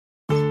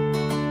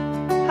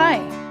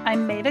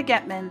I'm Maida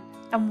Getman,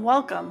 and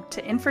welcome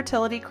to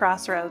Infertility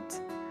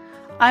Crossroads.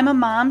 I'm a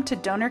mom to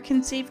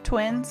donor-conceived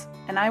twins,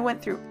 and I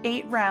went through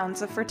 8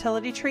 rounds of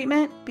fertility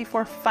treatment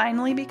before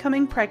finally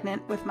becoming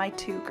pregnant with my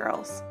 2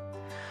 girls.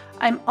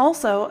 I'm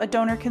also a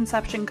donor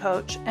conception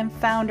coach and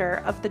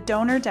founder of the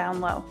Donor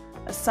Download,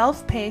 a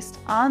self-paced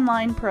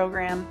online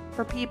program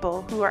for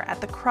people who are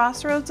at the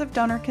crossroads of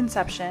donor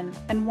conception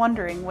and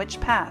wondering which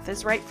path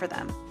is right for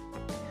them.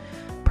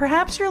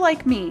 Perhaps you're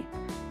like me.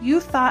 You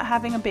thought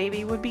having a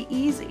baby would be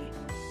easy,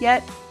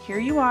 yet here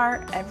you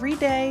are every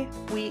day,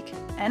 week,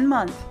 and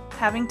month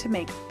having to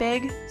make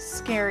big,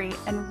 scary,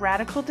 and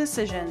radical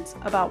decisions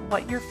about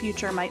what your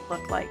future might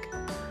look like.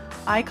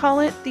 I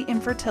call it the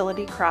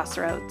infertility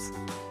crossroads.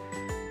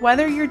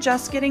 Whether you're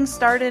just getting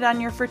started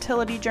on your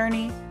fertility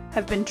journey,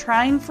 have been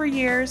trying for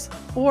years,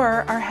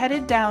 or are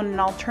headed down an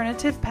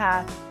alternative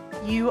path,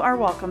 you are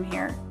welcome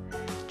here.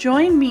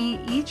 Join me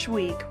each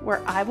week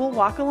where I will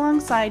walk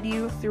alongside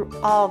you through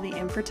all the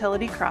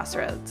infertility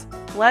crossroads.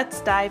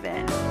 Let's dive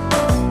in.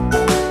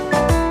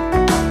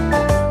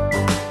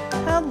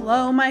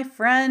 Hello, my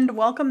friend.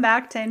 Welcome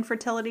back to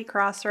Infertility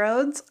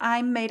Crossroads.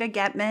 I'm Maida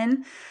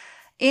Getman,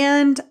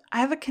 and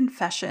I have a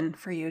confession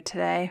for you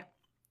today.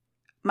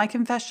 My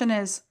confession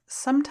is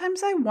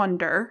sometimes I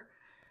wonder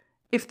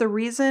if the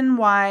reason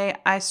why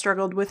I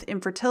struggled with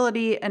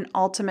infertility and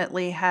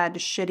ultimately had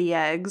shitty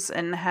eggs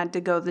and had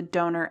to go the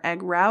donor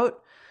egg route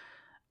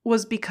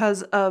was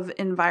because of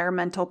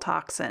environmental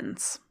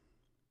toxins.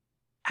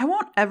 I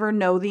won't ever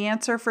know the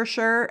answer for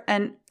sure,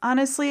 and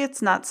honestly, it's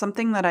not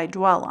something that I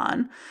dwell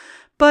on,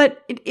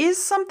 but it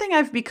is something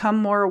I've become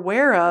more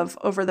aware of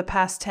over the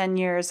past 10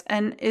 years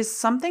and is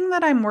something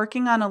that I'm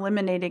working on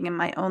eliminating in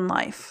my own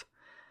life.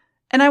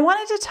 And I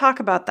wanted to talk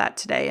about that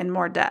today in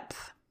more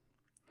depth.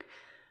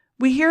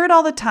 We hear it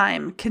all the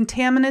time,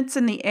 contaminants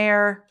in the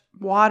air,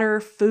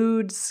 water,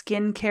 food,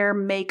 skincare,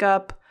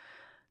 makeup,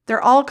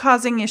 they're all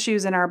causing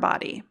issues in our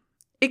body.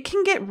 It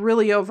can get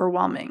really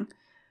overwhelming,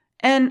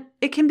 and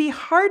it can be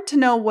hard to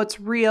know what's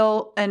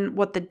real and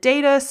what the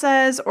data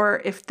says,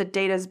 or if the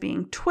data is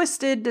being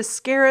twisted to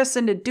scare us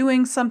into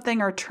doing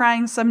something or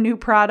trying some new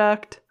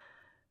product.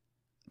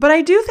 But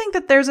I do think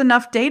that there's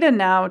enough data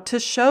now to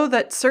show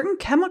that certain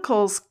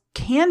chemicals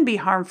can be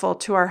harmful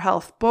to our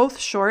health, both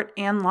short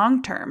and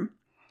long term.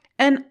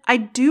 And I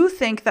do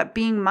think that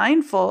being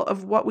mindful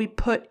of what we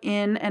put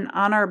in and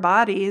on our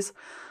bodies,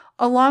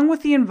 along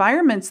with the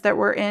environments that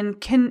we're in,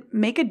 can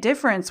make a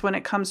difference when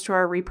it comes to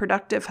our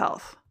reproductive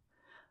health.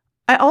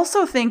 I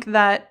also think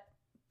that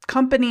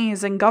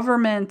companies and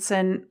governments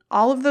and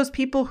all of those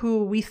people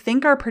who we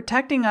think are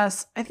protecting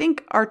us, I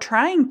think are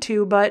trying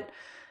to, but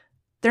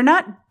they're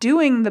not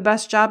doing the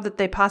best job that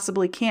they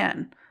possibly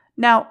can.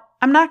 Now,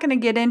 I'm not going to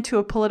get into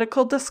a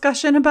political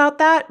discussion about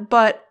that,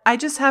 but I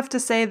just have to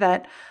say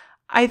that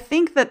I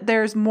think that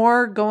there's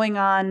more going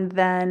on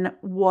than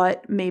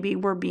what maybe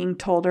we're being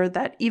told or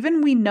that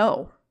even we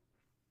know.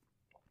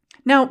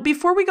 Now,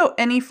 before we go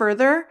any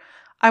further,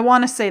 I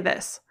want to say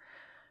this.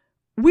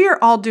 We are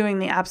all doing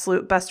the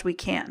absolute best we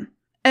can.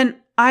 And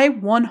I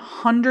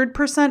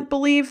 100%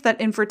 believe that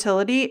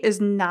infertility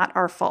is not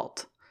our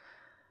fault.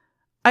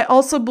 I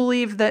also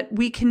believe that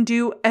we can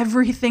do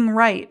everything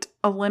right,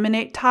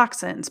 eliminate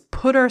toxins,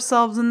 put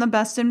ourselves in the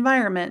best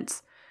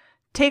environments,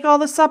 take all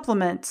the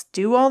supplements,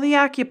 do all the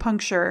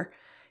acupuncture,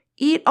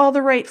 eat all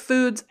the right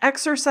foods,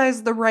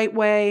 exercise the right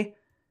way,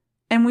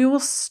 and we will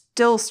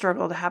still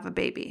struggle to have a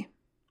baby.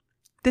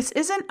 This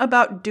isn't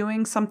about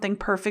doing something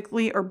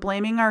perfectly or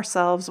blaming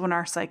ourselves when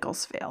our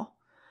cycles fail.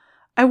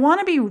 I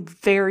want to be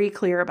very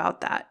clear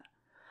about that.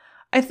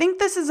 I think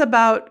this is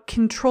about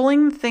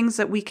controlling the things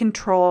that we can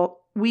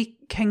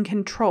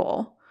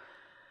control,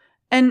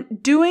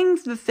 and doing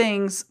the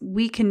things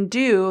we can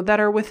do that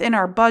are within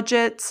our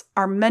budgets,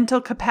 our mental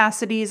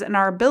capacities, and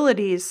our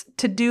abilities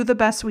to do the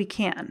best we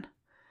can.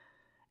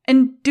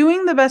 And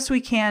doing the best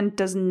we can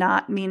does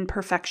not mean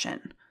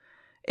perfection.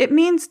 It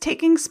means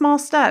taking small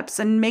steps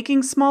and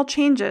making small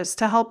changes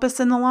to help us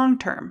in the long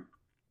term.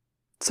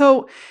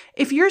 So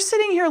if you're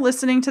sitting here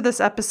listening to this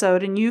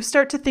episode and you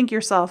start to think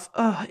yourself,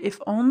 if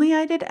only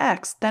I did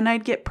X, then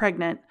I'd get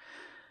pregnant.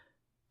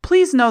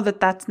 Please know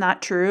that that's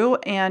not true,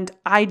 and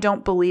I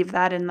don't believe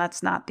that, and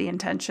that's not the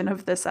intention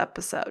of this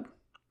episode.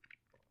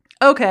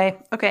 Okay,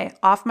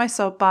 off my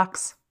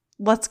soapbox.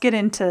 Let's get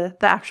into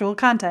the actual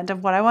content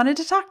of what I wanted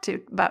to talk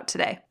about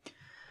today.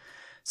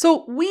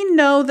 So we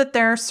know that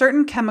there are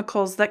certain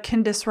chemicals that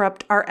can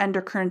disrupt our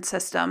endocrine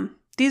system.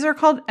 These are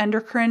called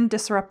endocrine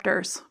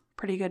disruptors.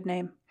 Pretty good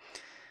name.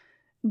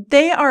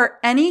 They are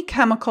any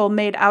chemical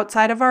made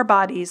outside of our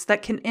bodies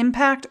that can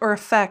impact or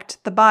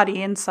affect the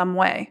body in some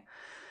way.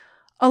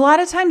 A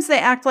lot of times they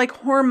act like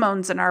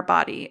hormones in our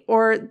body,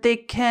 or they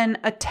can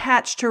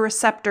attach to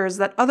receptors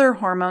that other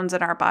hormones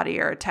in our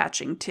body are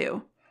attaching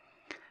to.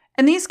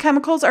 And these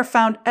chemicals are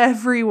found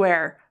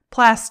everywhere.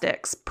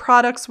 Plastics,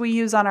 products we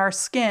use on our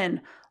skin,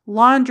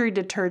 laundry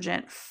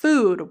detergent,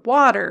 food,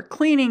 water,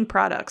 cleaning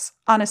products.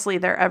 Honestly,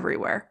 they're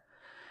everywhere.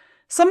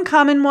 Some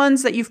common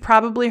ones that you've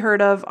probably heard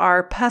of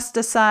are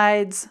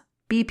pesticides,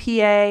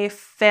 BPA,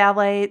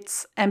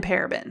 phthalates, and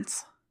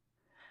parabens.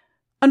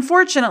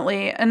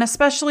 Unfortunately, and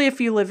especially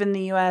if you live in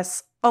the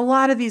US, a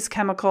lot of these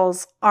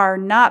chemicals are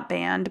not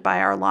banned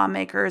by our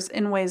lawmakers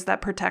in ways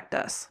that protect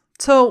us.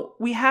 So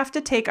we have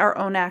to take our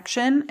own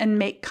action and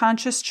make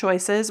conscious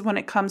choices when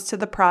it comes to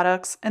the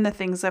products and the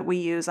things that we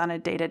use on a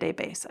day-to-day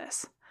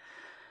basis.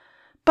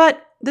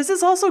 But this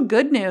is also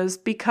good news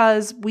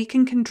because we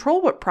can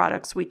control what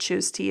products we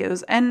choose to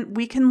use and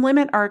we can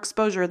limit our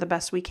exposure the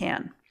best we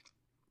can.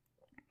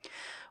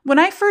 When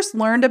I first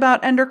learned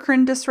about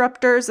endocrine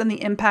disruptors and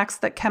the impacts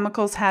that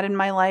chemicals had in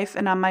my life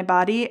and on my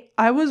body,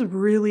 I was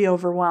really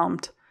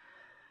overwhelmed.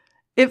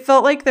 It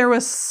felt like there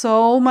was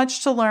so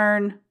much to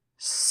learn,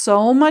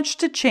 so much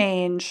to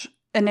change,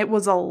 and it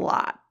was a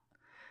lot.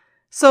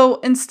 So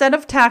instead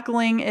of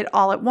tackling it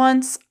all at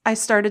once, I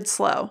started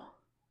slow.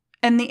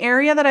 And the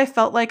area that I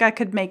felt like I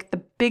could make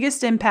the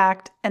biggest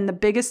impact and the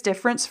biggest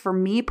difference for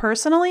me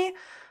personally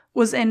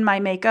was in my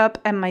makeup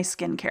and my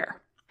skincare.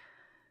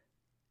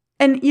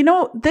 And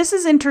this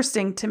is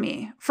interesting to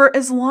me. For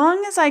as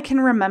long as I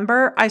can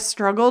remember, I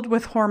struggled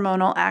with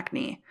hormonal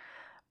acne.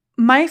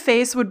 My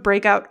face would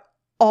break out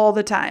all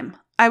the time.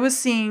 I was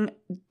seeing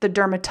the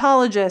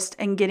dermatologist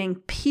and getting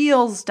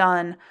peels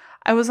done.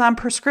 I was on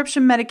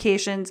prescription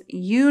medications,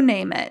 you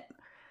name it.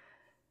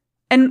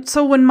 And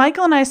so when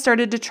Michael and I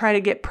started to try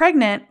to get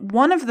pregnant,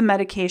 one of the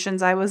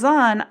medications I was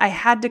on, I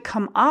had to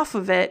come off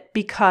of it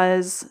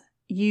because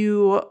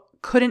you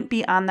couldn't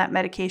be on that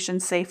medication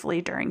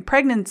safely during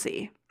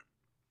pregnancy.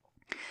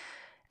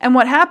 And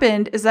what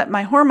happened is that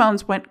my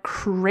hormones went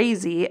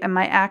crazy and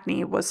my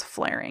acne was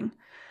flaring.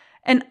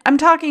 And I'm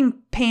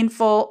talking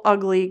painful,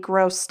 ugly,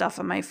 gross stuff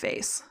on my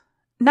face.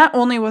 Not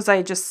only was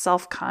I just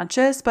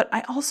self-conscious, but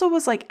I also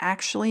was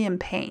actually in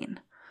pain.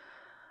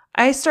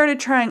 I started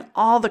trying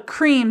all the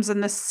creams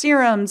and the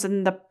serums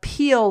and the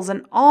peels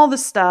and all the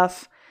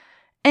stuff,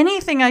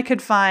 anything I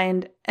could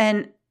find,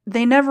 and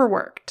they never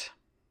worked.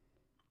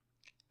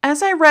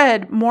 As I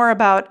read more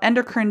about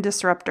endocrine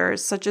disruptors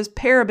such as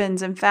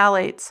parabens and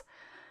phthalates,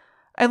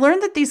 I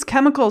learned that these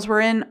chemicals were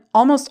in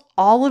almost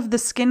all of the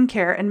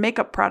skincare and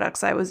makeup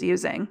products I was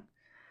using.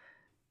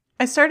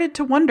 I started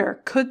to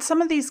wonder, could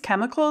some of these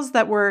chemicals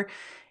that were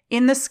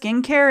in the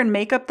skincare and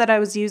makeup that I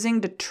was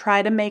using to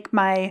try to make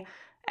my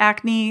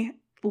acne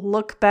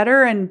look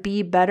better and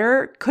be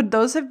better, could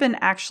those have been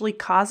actually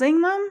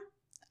causing them?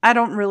 I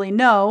don't really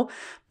know,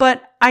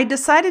 but I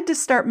decided to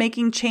start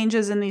making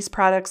changes in these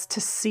products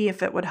to see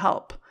if it would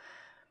help.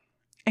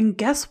 And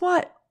guess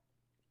what?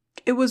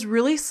 It was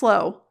really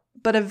slow.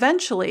 But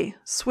eventually,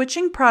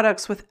 switching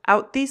products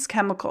without these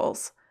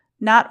chemicals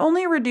not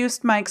only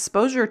reduced my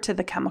exposure to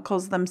the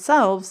chemicals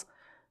themselves,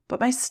 but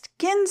my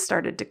skin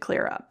started to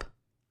clear up.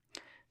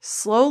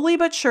 Slowly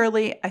but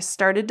surely, I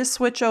started to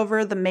switch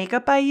over the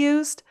makeup I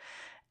used,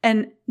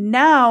 and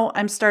now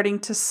I'm starting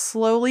to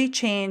slowly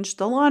change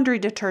the laundry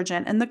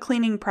detergent and the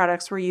cleaning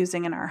products we're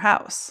using in our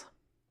house.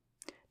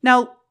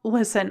 Now,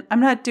 listen, I'm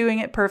not doing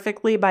it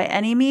perfectly by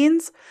any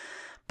means,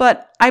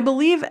 but I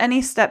believe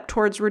any step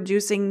towards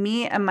reducing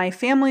me and my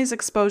family's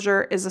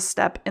exposure is a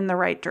step in the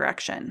right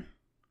direction.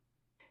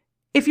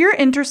 If you're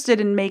interested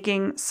in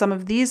making some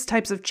of these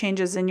types of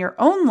changes in your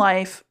own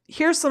life,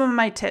 here's some of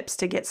my tips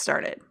to get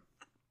started.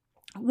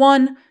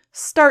 1,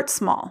 start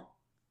small.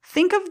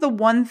 Think of the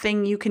one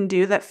thing you can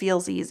do that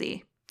feels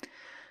easy.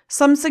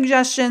 Some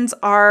suggestions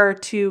are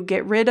to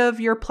get rid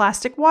of your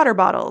plastic water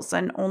bottles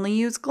and only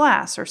use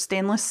glass or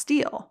stainless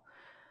steel.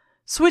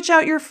 Switch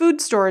out your food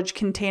storage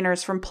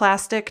containers from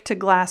plastic to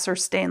glass or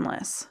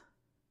stainless.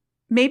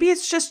 Maybe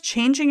it's just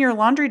changing your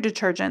laundry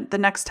detergent the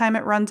next time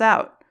it runs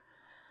out.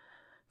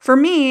 For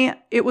me,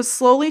 it was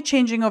slowly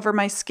changing over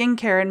my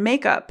skincare and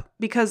makeup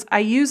because I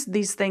used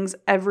these things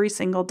every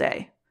single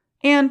day.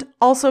 And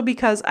also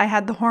because I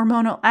had the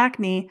hormonal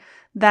acne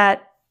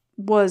that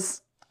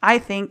was, I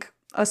think,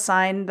 a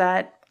sign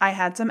that I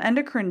had some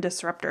endocrine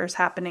disruptors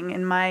happening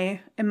in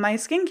my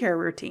skincare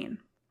routine.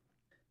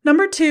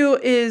 Number 2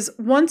 is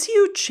once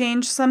you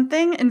change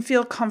something and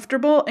feel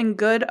comfortable and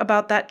good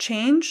about that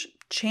change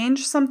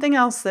something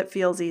else that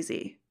feels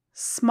easy.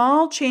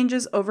 Small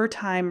changes over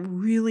time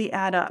really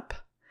add up.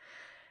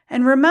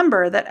 And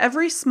remember that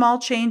every small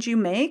change you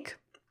make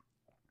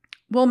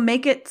will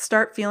make it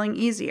start feeling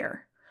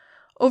easier.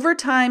 Over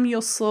time,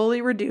 you'll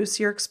slowly reduce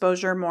your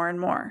exposure more and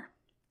more.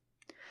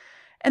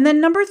 And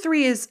then number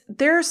 3 is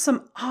there are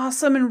some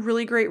awesome and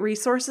really great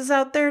resources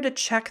out there to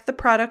check the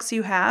products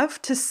you have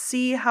to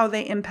see how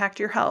they impact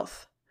your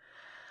health.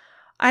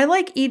 I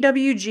like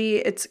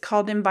EWG, it's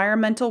called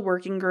Environmental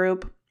Working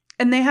Group,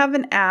 and they have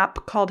an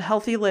app called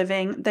Healthy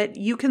Living that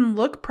you can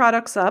look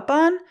products up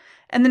on,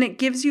 and then it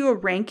gives you a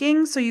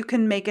ranking so you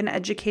can make an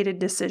educated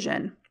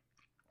decision.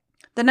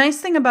 The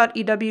nice thing about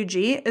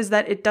EWG is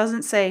that it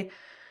doesn't say,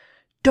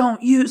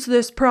 don't use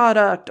this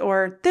product,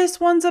 or this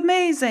one's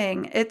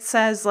amazing. It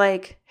says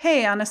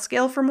hey, on a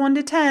scale from 1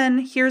 to 10,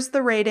 here's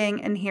the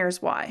rating and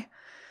here's why.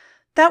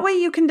 That way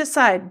you can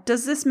decide,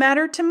 does this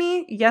matter to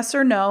me? Yes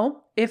or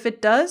no? If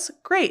it does,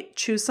 great,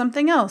 choose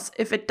something else.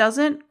 If it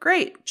doesn't,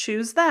 great,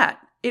 choose that.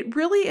 it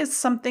really is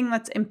something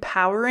that's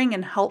empowering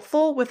and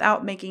helpful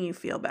without making you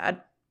feel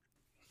bad.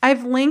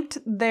 I've linked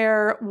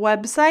their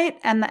website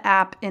and the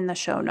app in the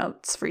show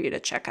notes for you to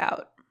check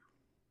out.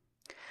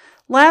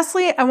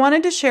 Lastly, I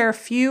wanted to share a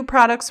few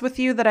products with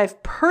you that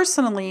I've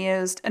personally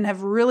used and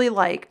have really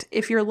liked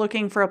if you're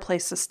looking for a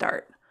place to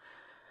start.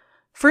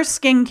 For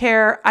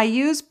skincare, I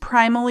use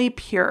Primally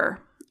Pure,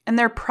 and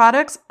their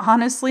products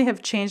honestly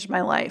have changed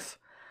my life.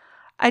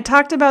 I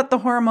talked about the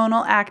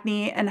hormonal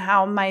acne and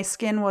how my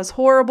skin was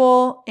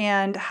horrible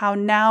and how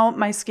now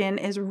my skin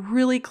is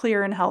really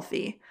clear and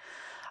healthy.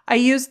 I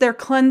use their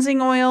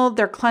cleansing oil,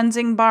 their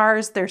cleansing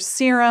bars, their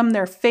serum,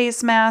 their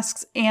face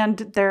masks, and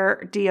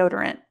their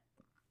deodorant.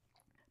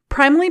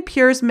 Primally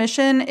Pure's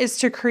mission is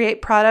to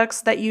create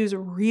products that use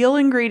real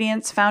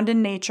ingredients found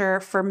in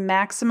nature for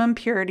maximum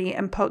purity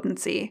and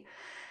potency,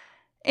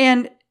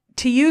 and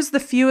to use the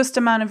fewest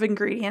amount of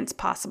ingredients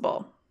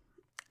possible.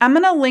 I'm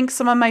going to link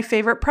some of my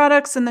favorite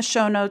products in the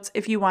show notes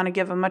if you want to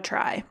give them a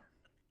try.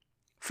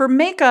 For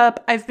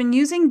makeup, I've been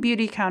using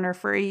Beauty Counter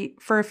for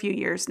a few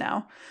years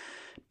now.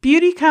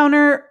 Beauty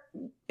Counter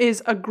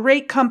is a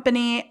great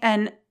company,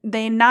 and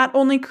they not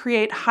only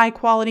create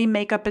high-quality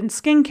makeup and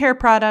skincare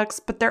products,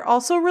 but they're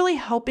also really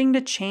helping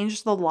to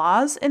change the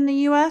laws in the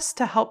US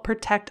to help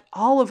protect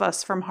all of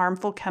us from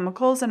harmful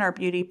chemicals in our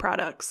beauty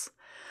products.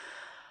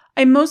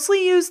 I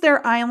mostly use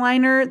their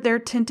eyeliner, their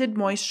tinted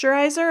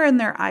moisturizer, and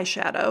their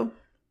eyeshadow.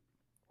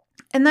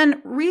 And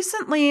then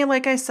recently,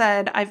 like I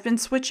said, I've been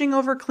switching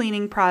over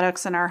cleaning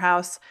products in our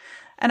house,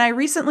 and I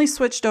recently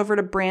switched over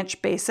to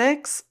Branch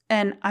Basics,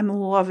 and I'm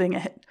loving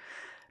it.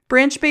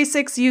 Branch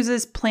Basics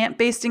uses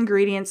plant-based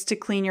ingredients to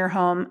clean your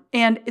home,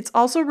 and it's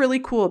also really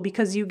cool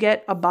because you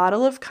get a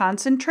bottle of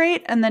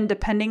concentrate, and then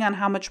depending on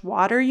how much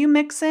water you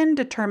mix in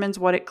determines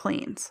what it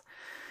cleans.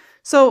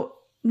 So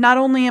not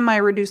only am I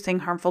reducing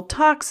harmful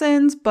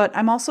toxins, but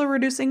I'm also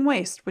reducing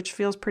waste, which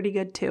feels pretty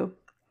good too.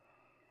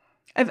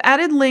 I've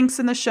added links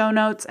in the show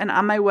notes and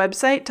on my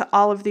website to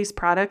all of these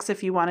products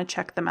if you want to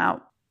check them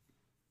out.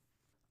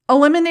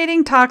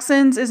 Eliminating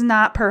toxins is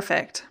not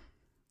perfect,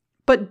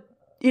 but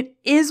it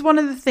is one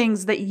of the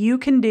things that you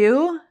can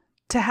do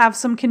to have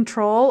some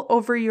control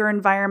over your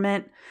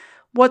environment,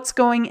 what's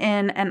going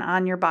in and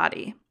on your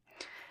body.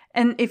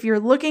 And if you're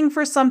looking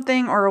for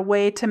something or a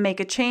way to make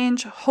a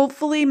change,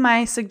 hopefully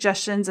my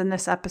suggestions in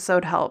this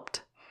episode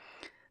helped.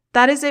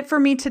 That is it for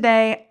me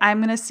today. I'm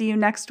going to see you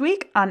next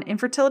week on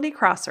Infertility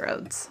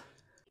Crossroads.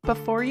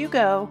 Before you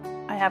go,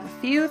 I have a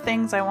few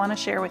things I want to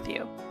share with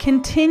you.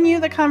 Continue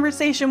the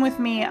conversation with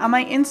me on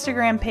my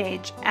Instagram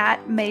page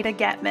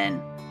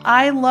 @MadeAGetman.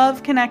 I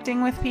love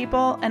connecting with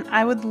people, and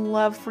I would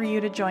love for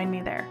you to join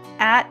me there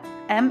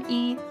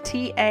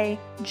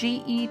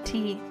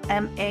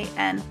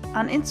 @METAGETMAN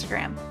on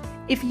Instagram.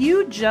 If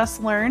you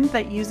just learned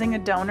that using a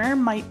donor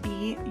might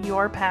be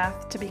your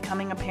path to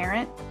becoming a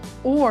parent,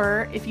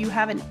 or if you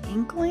have an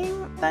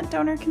inkling that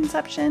donor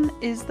conception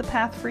is the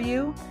path for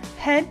you,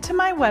 head to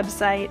my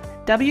website,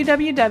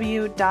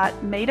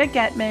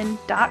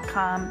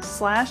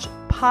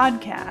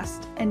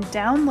 www.madeagetman.com/podcast, and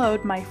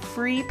download my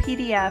free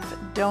PDF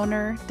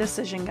donor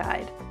decision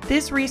guide.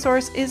 This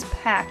resource is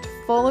packed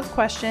full of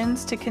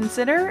questions to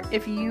consider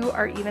if you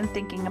are even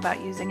thinking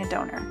about using a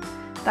donor.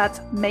 That's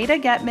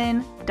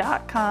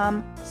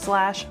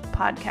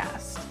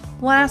madeagetman.com/podcast.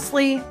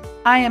 Lastly,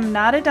 I am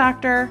not a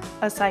doctor,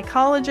 a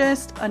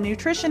psychologist, a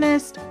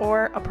nutritionist,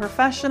 or a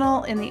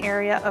professional in the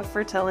area of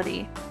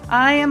fertility.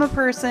 I am a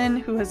person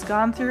who has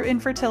gone through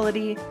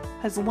infertility,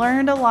 has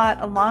learned a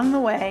lot along the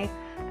way,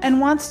 and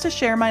wants to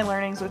share my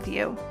learnings with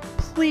you.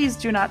 Please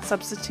do not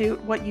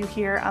substitute what you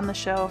hear on the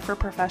show for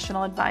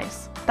professional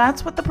advice.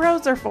 That's what the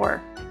pros are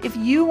for. If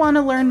you want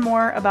to learn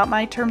more about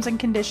my terms and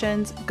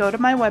conditions, go to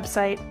my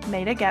website,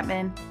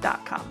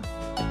 madeagetman.com.